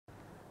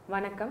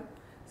வணக்கம்.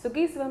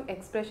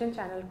 sukisivamexpressions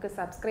சேனலுக்கு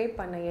subscribe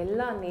பண்ண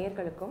எல்லா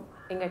நேயர்களுக்கும்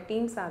எங்கள்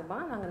டீம்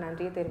சார்பாக நாங்கள்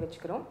நன்றியை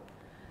தெரிவிச்சுக்கிறோம்.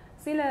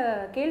 சில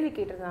கேள்வி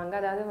கேட்டிருந்தாங்க.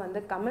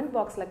 அதாவது கமெண்ட்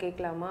பாக்ஸில்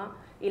கேட்கலாமா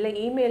இல்லை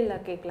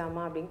இமெயிலில்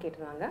கேட்கலாமா அப்படின்னு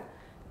கேட்டிருந்தாங்க.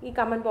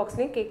 கமெண்ட்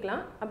பாக்ஸ்லேயும்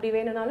கேட்கலாம். அப்படி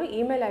வேணும்னாலும்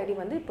இமெயில் ஐடி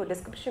இப்போ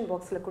டிஸ்கிரிப்ஷன்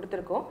பாக்ஸில்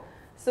கொடுத்துருக்கோம்.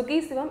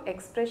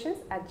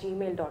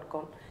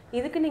 sukisivamexpressions@gmail.com.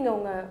 இதுக்கு நீங்கள்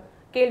உங்கள்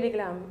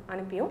கேள்விகளை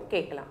அனுப்பியும்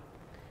கேட்கலாம்.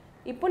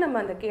 இப்போ நம்ம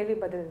அந்த கேள்வி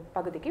பதில்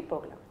பகுதிக்கு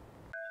போகலாம்.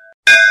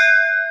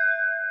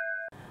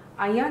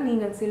 ஐயா,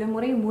 நீங்கள் சில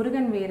முறை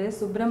முருகன் வேறு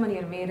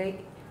சுப்பிரமணியர் வேறு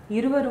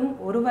இருவரும்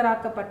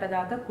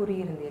ஒருவராக்கப்பட்டதாக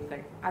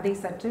கூறியிருந்தீர்கள். அதை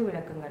சற்று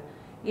விளக்குங்கள்.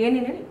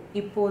 ஏனெனில்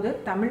இப்போது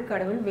தமிழ்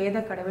கடவுள் வேத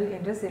கடவுள்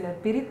என்று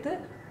சிலர் பிரித்து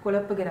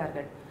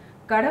குழப்புகிறார்கள்.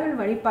 கடவுள்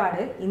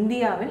வழிபாடு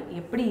இந்தியாவில்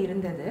எப்படி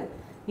இருந்தது,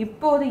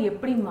 இப்போது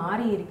எப்படி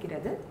மாறி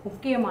இருக்கிறது,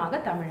 முக்கியமாக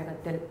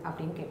தமிழகத்தில்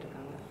அப்படின்னு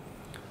கேட்டிருக்காங்க.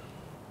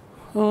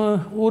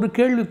 ஒரு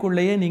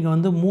கேள்விக்குள்ளேயே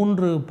நீங்கள்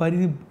 3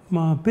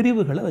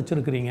 பிரிவுகளை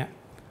வச்சுருக்கிறீங்க.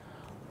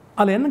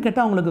 அதில் என்ன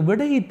கேட்டால், உங்களுக்கு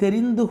விடையை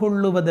தெரிந்து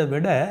கொள்ளுவதை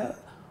விட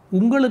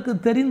உங்களுக்கு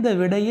தெரிந்த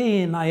விடையை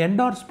நான்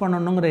என்டார்ஸ்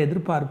பண்ணணுங்கிற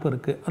எதிர்பார்ப்பு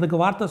இருக்குது. அதுக்கு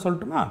வார்த்தை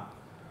சொல்லட்டுமா?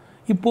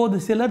 இப்போது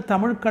சிலர்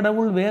தமிழ்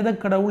கடவுள் வேத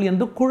கடவுள்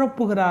என்று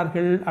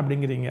குழப்புகிறார்கள்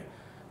அப்படிங்கிறீங்க.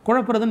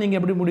 குழப்புறதை நீங்கள்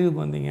எப்படி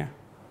முடிவுக்கு வந்தீங்க?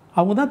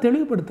 அவங்க தான்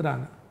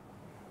தெளிவுபடுத்துகிறாங்க.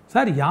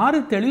 சார், யார்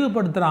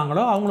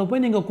தெளிவுபடுத்துகிறாங்களோ அவங்கள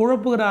போய் நீங்கள்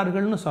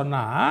குழப்புகிறார்கள்னு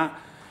சொன்னால்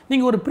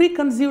நீங்கள் ஒரு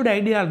ப்ரீகன்சீவ்டு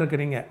ஐடியாவில்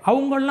இருக்கிறீங்க.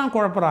 அவங்களெலாம்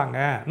குழப்புறாங்க,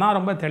 நான்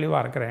ரொம்ப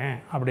தெளிவாக இருக்கிறேன்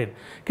அப்படின்னு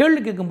கேள்வி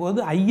கேட்கும்போது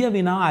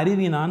ஐயவினா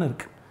அறிவினான்னு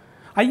இருக்குது.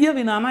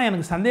 ஐயவினானா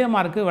எனக்கு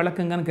சந்தேகமாக இருக்குது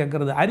விளக்குங்கன்னு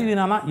கேட்குறது.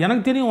 அறிவினானா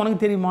எனக்கு தெரியும் உனக்கு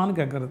தெரியுமான்னு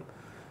கேட்குறது.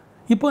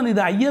 இப்போ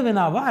இது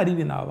ஐயவினாவா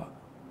அறிவினாவா?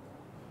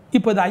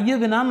 இப்போ இது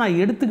ஐயவினா நான்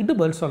எடுத்துக்கிட்டு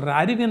பதில் சொல்கிறேன்.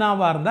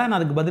 அறிவினாவாக இருந்தால் நான்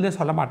அதுக்கு பதிலே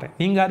சொல்ல மாட்டேன்.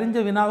 நீங்கள் அறிஞ்ச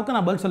வினாவுக்கு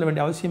நான் பதில் சொல்ல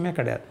வேண்டிய அவசியமே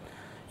கிடையாது.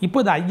 இப்போ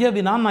இது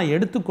ஐயவினா நான்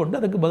எடுத்துக்கொண்டு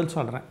அதுக்கு பதில்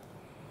சொல்கிறேன்.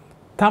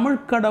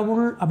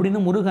 தமிழ்க்கடவுள் அப்படின்னு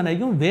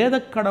முருகனையும்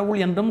வேதக்கடவுள்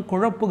என்றும்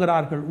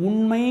குழப்புகிறார்கள்.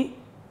 உண்மை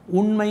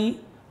உண்மை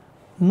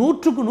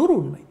 100க்கு 100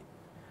 உண்மை.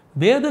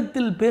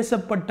 வேதத்தில்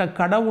பேசப்பட்ட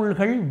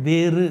கடவுள்கள்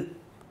வேறு,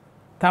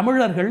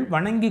 தமிழர்கள்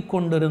வணங்கி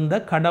கொண்டிருந்த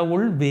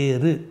கடவுள்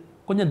வேறு.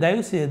 கொஞ்சம்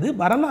தயவுசெய்து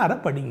வரலாறை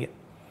படிங்க.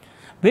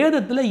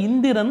 வேதத்தில்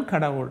இந்திரன்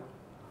கடவுள்,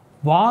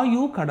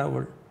 வாயு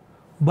கடவுள்,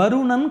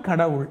 வருணன்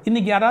கடவுள்.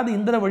 இன்றைக்கி யாராவது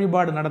இந்திர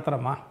வழிபாடு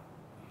நடத்துகிறோமா?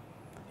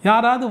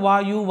 யாராவது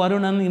வாயு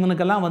வருணன்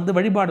இவனுக்கெல்லாம்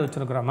வழிபாடு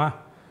வச்சுருக்கிறோமா?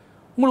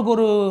 உங்களுக்கு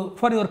ஒரு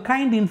for your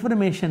kind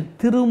information,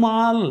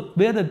 Thirumal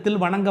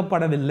வேதத்தில்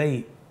வணங்கப்படவில்லை.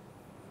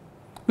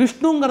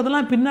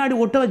 விஷ்ணுங்கிறதெல்லாம் பின்னாடி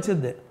ஒட்ட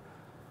வச்சது.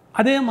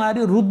 அதே மாதிரி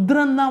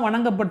ருத்ரன் தான்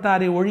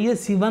வணங்கப்பட்டாரே ஒழிய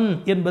சிவன்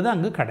என்பது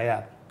அங்கு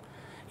கிடையாது.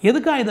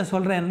 எதுக்காக இதை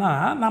சொல்கிறேன்னா,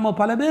 நம்ம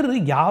பல பேர்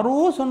யாரோ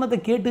சொன்னதை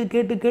கேட்டு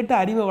கேட்டு கேட்டு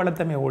அறிவை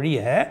வளர்த்தமே ஒழிய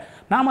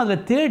நாம்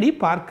அதில் தேடி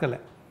பார்க்கலை.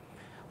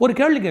 ஒரு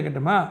கேள்வி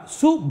கேட்கட்டுமா?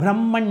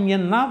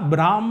 சுப்பிரமணியன்னா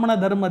பிராமண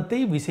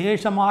தர்மத்தை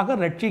விசேஷமாக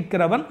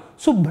ரட்சிக்கிறவன்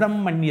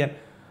சுப்பிரமணியர்.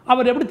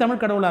 அவர் எப்படி தமிழ்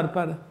கடவுளாக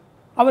இருப்பார்?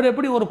 அவர்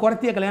எப்படி ஒரு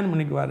குறத்தியை கல்யாணம்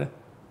பண்ணிக்குவார்?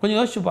 கொஞ்சம்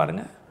யோசிச்சு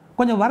பாருங்கள்.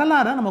 கொஞ்சம்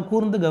வரலாறை நம்ம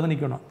கூர்ந்து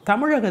கவனிக்கணும்.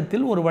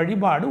 தமிழகத்தில் ஒரு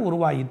வழிபாடு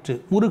உருவாயிற்று,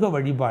 முருக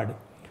வழிபாடு.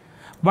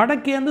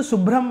 வடக்கேந்து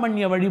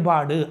சுப்பிரமணிய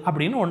வழிபாடு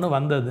அப்படின்னு ஒன்று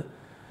வந்தது.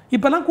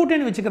 இப்போல்லாம்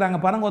கூட்டணி வச்சுக்கிறாங்க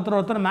பாருங்க,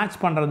 ஒருத்தர் மேட்ச்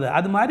பண்ணுறது.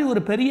 அது மாதிரி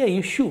ஒரு பெரிய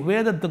இஷ்யூ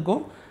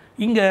வேதத்துக்கும்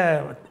இங்கே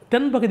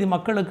தென்பகுதி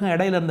மக்களுக்கும்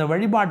இடையில இருந்த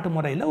வழிபாட்டு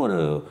முறையில்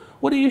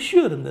ஒரு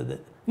இஷ்யூ இருந்தது.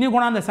 நீ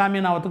கொண்டாந்த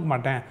சாமியை நான் ஒத்துக்க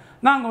மாட்டேன்,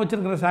 நாங்கள்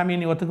வச்சுருக்கிற சாமியை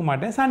நீ ஒத்துக்க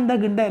மாட்டேன், சண்டை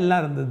கிண்டை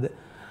எல்லாம் இருந்தது.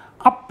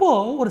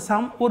 அப்போது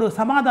ஒரு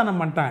சமாதானம்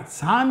பண்ணிட்டான்.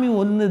 சாமி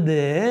ஒன்றுது,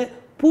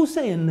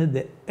 பூசை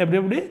என்னது.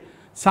 எப்படி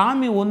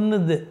சாமி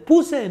ஒன்றுது,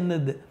 பூசை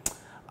என்னது.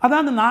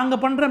 அதாவது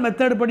நாங்கள் பண்ணுற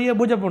மெத்தடு படியே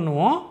பூஜை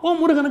பண்ணுவோம்,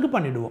 முருகனுக்கு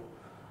பண்ணிவிடுவோம்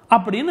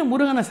அப்படின்னு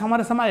முருகனை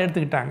சமரசமாக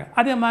எடுத்துக்கிட்டாங்க.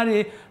 அதே மாதிரி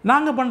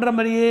நாங்கள் பண்ணுற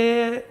மாதிரியே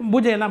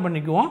பூஜையெல்லாம்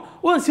பண்ணிக்குவோம்,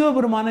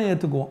 சிவபெருமானை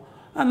ஏற்றுக்குவோம்.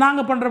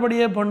 நாங்கள்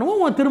பண்ணுறபடியே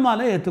பண்ணுவோம்,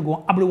 திருமாலை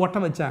ஏற்றுக்குவோம். அப்படி ஒட்ட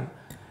வச்சாங்க.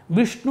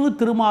 விஷ்ணு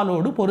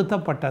திருமாலோடு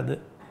பொருத்தப்பட்டது,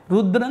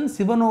 ருத்ரன்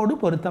சிவனோடு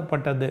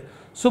பொருத்தப்பட்டது,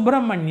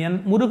 சுப்பிரமணியன்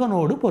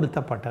முருகனோடு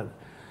பொருத்தப்பட்டது.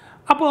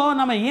 அப்போது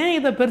நம்ம ஏன்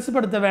இதை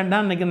பெருசுப்படுத்த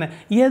வேண்டாம்னு நினைக்கிறேன்.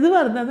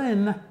 எதுவாக இருந்தால் தான்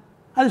என்ன,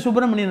 அது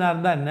சுப்பிரமணியனாக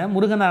இருந்தால் என்ன,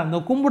 முருகனாக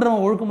இருந்தால்,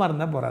 கும்பிடுறவன் ஒழுக்கமாக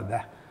இருந்தால் போகாத,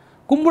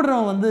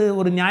 கும்பிடுறவன்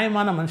ஒரு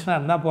நியாயமான மனுஷனாக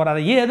இருந்தால் போகாத.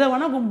 எதை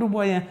வேணால் கும்பிட்டு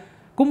போயேன்.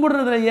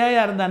 கும்பிடுறதுல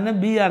ஏயா இருந்தானே,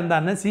 பியா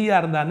இருந்தானே, சியா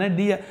இருந்தானே,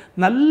 டியா,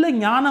 நல்ல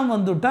ஞானம்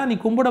வந்துவிட்டால் நீ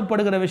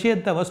கும்பிடப்படுகிற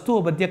விஷயத்தை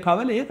வஸ்துவை பற்றிய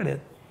கவலையே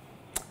கிடையாது.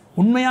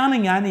 உண்மையான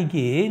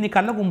ஞானிக்கு நீ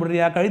கல்லை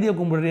கும்பிடுறியா, கழுதியை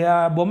கும்பிடுறியா,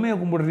 பொம்மையை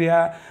கும்பிடுறியா,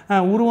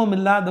 உருவம்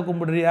இல்லாத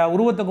கும்பிடுறியா,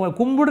 உருவத்தை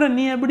கும்பிடுற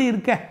நீ எப்படி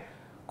இருக்க?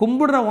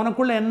 கும்பிடுற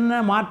உனக்குள்ளே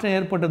என்ன மாற்றம்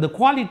ஏற்பட்டது,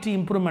 குவாலிட்டி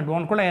இம்ப்ரூவ்மெண்ட்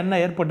உனக்குள்ளே என்ன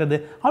ஏற்பட்டது,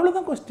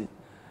 அவ்வளோதான் கொஸ்டின்.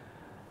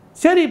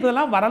 சரி, இப்போ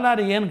இதெல்லாம்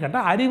வரலாறு ஏன்னு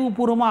கேட்டால்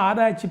அறிவுபூர்வமாக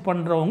ஆராய்ச்சி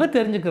பண்ணுறவங்க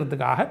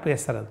தெரிஞ்சுக்கிறதுக்காக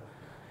பேசுகிறது.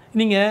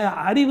 நீங்கள்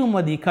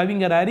அறிவுமதி,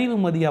 கவிஞர்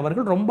அறிவுமதி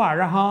அவர்கள் ரொம்ப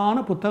அழகான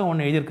புத்தகம்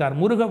ஒன்று எழுதியிருக்கார்,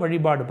 முருக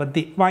வழிபாடு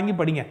பற்றி. வாங்கி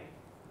படிங்க.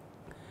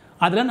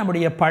 அதில்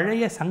நம்முடைய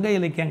பழைய சங்க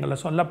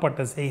இலக்கியங்களில்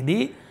சொல்லப்பட்ட செய்தி,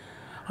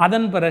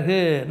 அதன் பிறகு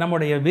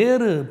நம்முடைய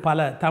வேறு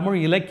பல தமிழ்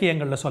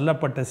இலக்கியங்களில்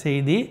சொல்லப்பட்ட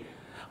செய்தி,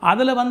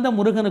 அதில் வந்த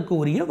முருகனுக்கு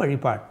உரிய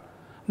வழிபாடு.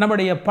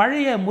 நம்முடைய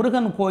பழைய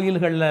முருகன்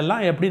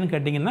கோயில்கள்லாம் எப்படின்னு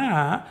கேட்டிங்கன்னா,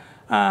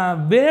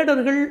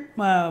 வேடர்கள்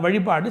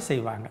வழிபாடு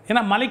செய்வாங்க.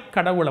 ஏன்னா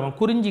மலைக்கடவுள் அவன்,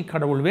 குறிஞ்சி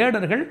கடவுள்.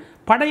 வேடர்கள்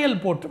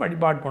படையல் போட்டு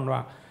வழிபாடு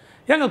பண்ணுவாங்க.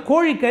 ஏங்க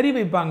கோழி கறி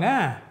வைப்பாங்க,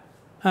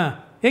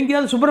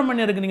 எங்கேயாவது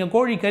சுப்பிரமணியருக்கு நீங்கள்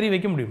கோழி கறி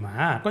வைக்க முடியுமா?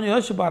 கொஞ்சம்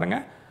யோசிச்சு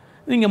பாருங்கள்.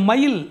 நீங்கள்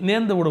மயில்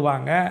நேர்ந்து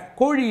விடுவாங்க,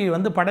 கோழி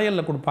வந்து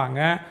படையலில் கொடுப்பாங்க,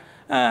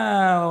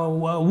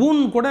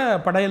 ஊன் கூட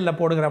படையலில்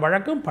போடுகிற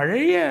வழக்கம்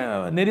பழைய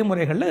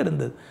நெறிமுறைகளில்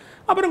இருந்தது.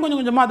 அப்புறம் கொஞ்சம்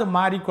கொஞ்சமாக அது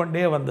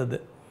மாறிக்கொண்டே வந்தது.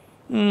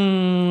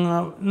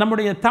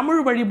 நம்முடைய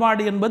தமிழ்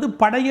வழிபாடு என்பது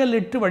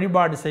படையலிட்டு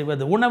வழிபாடு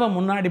செய்வது. உணவை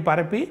முன்னாடி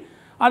பரப்பி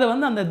அதை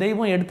வந்து அந்த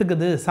தெய்வம்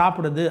எடுத்துக்குது,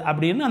 சாப்பிடுது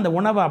அப்படின்னு அந்த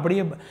உணவை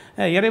அப்படியே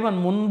இறைவன்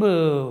முன்பு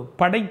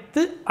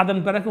படைத்து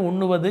அதன் பிறகு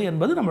உண்ணுவது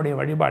என்பது நம்முடைய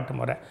வழிபாட்டு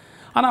முறை.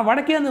 ஆனால்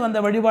வடக்கேந்து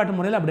வந்த வழிபாட்டு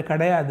முறையில் அப்படி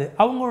கிடையாது.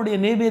 அவங்களுடைய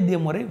நைவேத்திய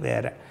முறை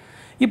வேறு.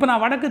 இப்போ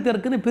நான் வடக்கு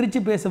தெற்குன்னு பிரித்து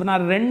பேசுவேன்.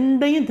 நான்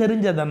ரெண்டையும்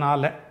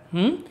தெரிஞ்சதுனால,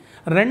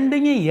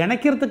 ரெண்டையும்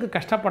இணைக்கிறதுக்கு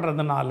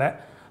கஷ்டப்படுறதுனால,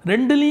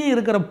 ரெண்டுலேயும்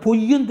இருக்கிற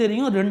பொய்யும்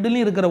தெரியும்,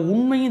 ரெண்டுலேயும் இருக்கிற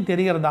உண்மையும்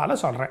தெரிகிறதால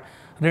சொல்கிறேன்.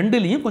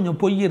 ரெண்டுலேயும் கொஞ்சம்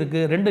பொய்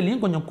இருக்குது,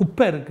 ரெண்டுலேயும் கொஞ்சம்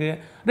குப்பை இருக்குது,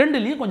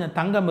 ரெண்டுலேயும் கொஞ்சம்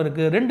தங்கம்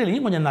இருக்குது,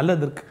 ரெண்டுலேயும் கொஞ்சம்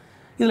நல்லது இருக்குது.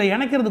 இதில்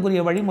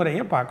இணைக்கிறதுக்குரிய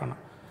வழிமுறையை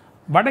பார்க்கணும்.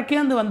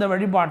 வடக்கேந்து வந்த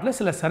வழிபாட்டில்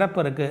சில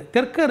சிறப்பு இருக்குது.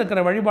 தெற்க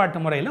இருக்கிற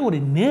வழிபாட்டு முறையில் ஒரு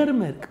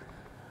நேர்மை இருக்குது.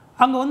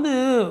 அங்கே வந்து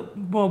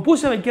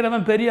பூசை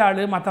வைக்கிறவன் பெரிய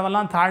ஆள்,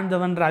 மற்றவெல்லாம்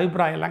தாழ்ந்தவன்ற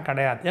அபிப்பிராயம்லாம்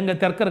கிடையாது.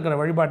 எங்கள் தெற்க இருக்கிற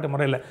வழிபாட்டு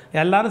முறையில்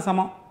எல்லோரும்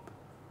சமம்.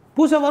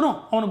 பூசை வரும்,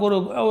 அவனுக்கு ஒரு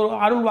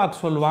அருள்வாக்கு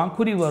சொல்லுவான்,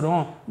 குறி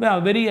வரும்,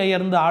 வெறி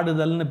அயர்ந்து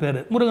ஆடுதல்னு பேர்.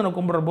 முருகனை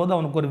கும்பிட்ற போது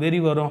அவனுக்கு ஒரு வெறி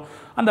வரும்.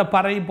 அந்த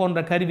பறை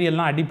போன்ற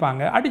கருவியெல்லாம்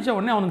அடிப்பாங்க. அடித்த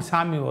உடனே அவனுக்கு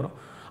சாமி வரும்.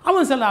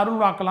 அவன் சில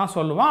அருள்வாக்கெல்லாம்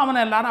சொல்லுவான்.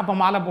 அவனை எல்லாரும் அப்போ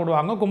மாலை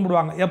போடுவாங்க,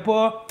 கும்பிடுவாங்க.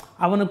 எப்போது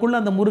அவனுக்குள்ளே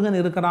அந்த முருகன்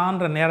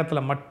இருக்கிறான்ற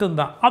நேரத்தில்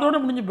மட்டும்தான்.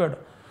 அதோடு முடிஞ்சு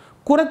போய்டும்.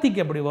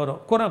 குரத்திக்கு அப்படி வரும்.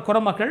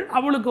 குரமகள்,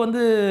 அவளுக்கு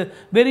வந்து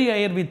வெறி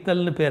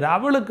அயர்வித்தல்னு பேர்.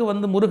 அவளுக்கு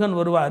வந்து முருகன்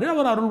வருவார்,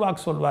 அவர்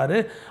அருள்வாக்கு சொல்வார்.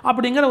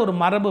 அப்படிங்கிற ஒரு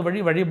மரபு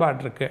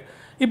வழிபாடு இருக்குது.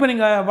 இப்போ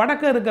நீங்கள்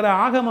வடக்க இருக்கிற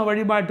ஆகம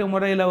வழிபாட்டு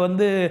முறையில்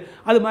வந்து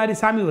அது மாதிரி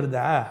சாமி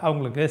வருதா?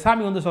 அவங்களுக்கு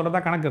சாமி வந்து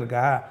சொல்கிறதா கணக்கு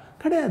இருக்கா?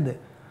 கிடையாது.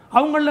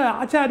 அவங்கள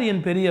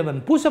ஆச்சாரியன் பெரியவன்,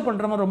 பூசை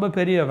பண்ணுறவன் ரொம்ப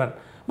பெரியவன்,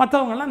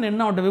 மற்றவங்களாம்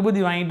நின்று அவன்கிட்ட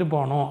விபூதி வாங்கிட்டு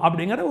போகணும்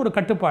அப்படிங்கிற ஒரு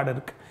கட்டுப்பாடு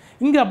இருக்குது.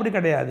 இங்கே அப்படி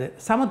கிடையாது.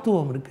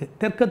 சமத்துவம் இருக்குது.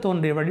 தெற்க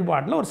தோன்றிய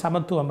வழிபாட்டில் ஒரு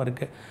சமத்துவம்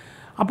இருக்குது.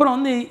 அப்புறம்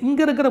வந்து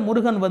இங்கே இருக்கிற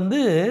முருகன் வந்து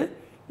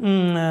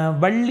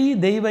வள்ளி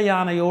தெய்வ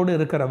யானையோடு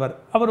இருக்கிறவர்.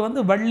 அவர்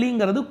வந்து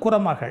வள்ளிங்கிறது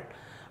குரமகள்,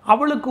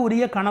 அவளுக்கு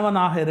உரிய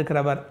கணவனாக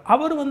இருக்கிறவர்.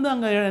 அவர் வந்து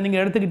அங்கே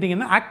நீங்கள்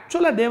எடுத்துக்கிட்டிங்கன்னா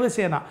ஆக்சுவலாக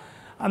தேவசேனா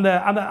அந்த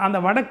அந்த அந்த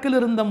வடக்கில்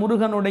இருந்த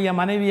முருகனுடைய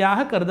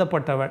மனைவியாக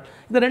கருதப்பட்டவள்.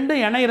 இது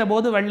ரெண்டும் இணைகிற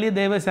போது வள்ளி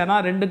தேவசேனா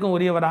ரெண்டுக்கும்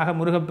உரியவராக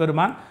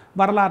முருகப்பெருமான்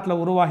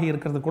வரலாற்றில் உருவாகி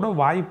இருக்கிறது கூட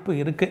வாய்ப்பு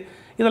இருக்குது.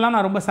 இதெல்லாம்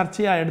நான் ரொம்ப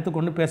சர்ச்சையாக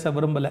எடுத்துக்கொண்டு பேச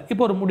விரும்பலை.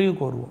 இப்போ ஒரு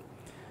முடிவுக்கு வருவோம்.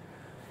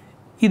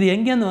 இது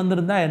எங்கேருந்து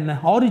வந்திருந்தா என்ன?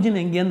 ஆரிஜின்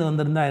எங்கேருந்து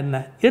வந்திருந்தா என்ன?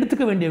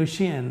 எடுத்துக்க வேண்டிய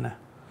விஷயம் என்ன?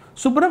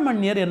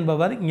 சுப்பிரமணியர்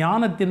என்பவர்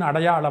ஞானத்தின்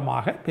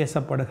அடையாளமாக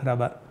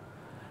பேசப்படுகிறவர்.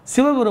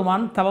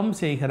 சிவபெருமான் தவம்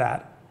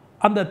செய்கிறார்.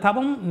 அந்த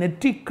தவம்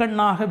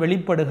நெற்றிக்கண்ணாக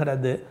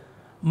வெளிப்படுகிறது.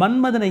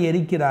 மன்மதனை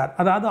எரிக்கிறார்,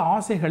 அதாவது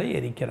ஆசைகளை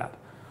எரிக்கிறார்.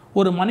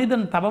 ஒரு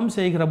மனிதன் தவம்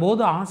செய்கிற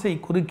போது ஆசை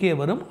குறுக்கே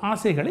வரும்,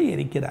 ஆசைகளை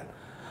எரிக்கிறார்.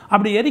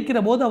 அப்படி எரிக்கிற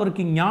போது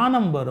அவருக்கு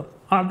ஞானம் வரும்.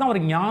 அதனால தான் அவர்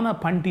ஞான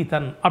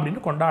பண்டிதன் அப்படின்னு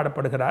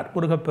கொண்டாடப்படுகிறார்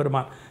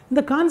முருகப்பெருமான்.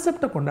 இந்த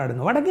கான்செப்டை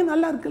கொண்டாடுங்க. வடக்கே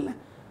நல்லா இருக்குல்ல?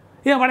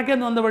 ஏன்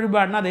வடக்கேந்து வந்த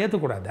வழிபாடுனா அதை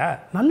ஏற்றுக்கூடாதா?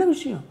 நல்ல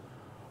விஷயம்.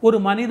 ஒரு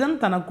மனிதன்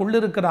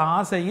தனக்குள்ளிருக்கிற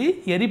ஆசையை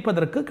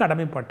எரிப்பதற்கு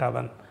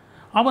கடமைப்பட்டவன்.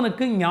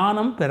 அவனுக்கு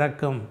ஞானம்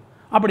பிறக்கும்.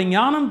 அப்படி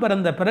ஞானம்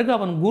பிறந்த பிறகு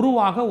அவன்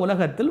குருவாக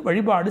உலகத்தில்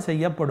வழிபாடு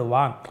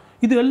செய்யப்படுவான்.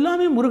 இது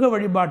எல்லாமே முருக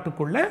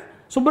வழிபாட்டுக்குள்ள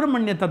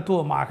சுப்பிரமணிய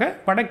தத்துவமாக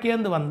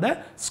வடக்கேந்து வந்த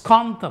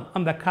ஸ்காந்தம்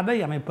அந்த கதை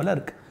அமைப்பில்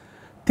இருக்குது.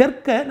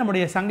 தெற்க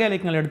நம்முடைய சங்க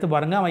இலக்கியங்கள் எடுத்து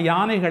பாருங்கள். அவன்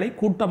யானைகளை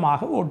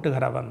கூட்டமாக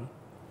ஓட்டுகிறவன்,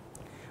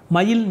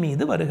 மயில்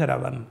மீது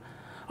வருகிறவன்,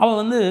 அவன்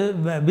வந்து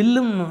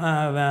வில்லும்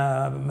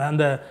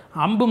அந்த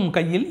அம்பும்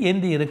கையில்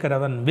ஏந்தி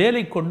இருக்கிறவன்,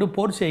 வேலை கொண்டு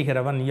போர்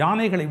செய்கிறவன்,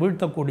 யானைகளை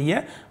வீழ்த்தக்கூடிய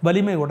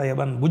வலிமை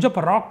உடையவன், புஜ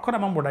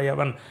பராக்கிரமம்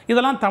உடையவன்.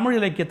 இதெல்லாம் தமிழ்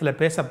இலக்கியத்தில்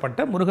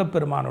பேசப்பட்ட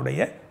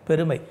முருகப்பெருமானுடைய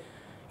பெருமை.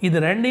 இது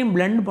ரெண்டையும்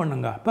பிளெண்ட்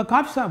பண்ணுங்க. இப்போ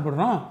காஃபி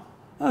சாப்பிட்றோம்,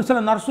 சில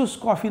நர்சூஸ்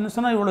காஃபின்னு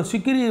சொன்னால் இவ்வளோ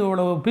சிக்கிரி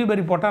இவ்வளோ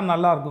பீபெரி போட்டால்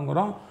நல்லா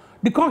இருக்குங்கிறோம்.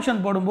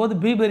 டிகாக்ஷன் போடும்போது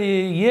பீபெரி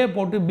ஏ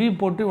போட்டு பி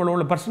போட்டு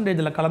இவ்வளோ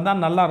பர்சன்டேஜில்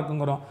கலந்தால் நல்லா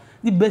இருக்குங்கிறோம்.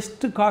 தி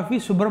best coffee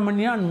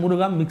சுப்பிரமணியா and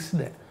Muruga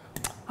mixed.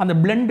 அந்த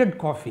பிளெண்டட்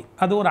காஃபி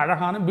அது ஒரு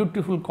அழகான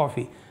பியூட்டிஃபுல்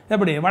காஃபி.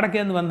 எப்படி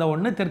வடக்கேந்து வந்த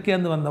ஒன்று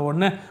தெற்கேந்து வந்த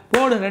ஒன்று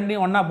போடு,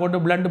 ரெண்டையும் ஒன்றா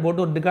போட்டு பிளெண்டு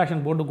போட்டு ஒரு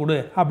டிகாஷன் போட்டு கொடு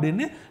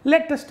அப்படின்னு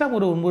லேட்டஸ்ட்டாக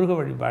ஒரு முருக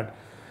வழிபாடு.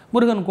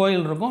 முருகன்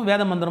கோயில் இருக்கும்,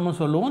 வேத மந்திரமும்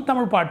சொல்லுவோம்,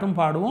 தமிழ் பாட்டும்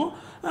பாடுவோம்,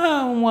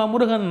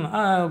 முருகன்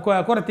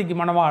குரத்திக்கு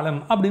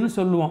மணவாளன் அப்படின்னு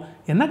சொல்லுவோம்.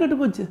 என்ன கெட்டு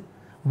போச்சு?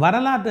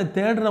 வரலாற்றை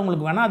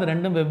தேடுறவங்களுக்கு வேணால் அது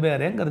ரெண்டும்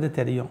வெவ்வேறுங்கிறது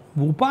தெரியும்.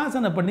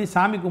 உபாசனை பண்ணி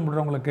சாமி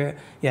கும்பிட்றவங்களுக்கு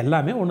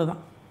எல்லாமே ஒன்று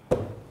தான்.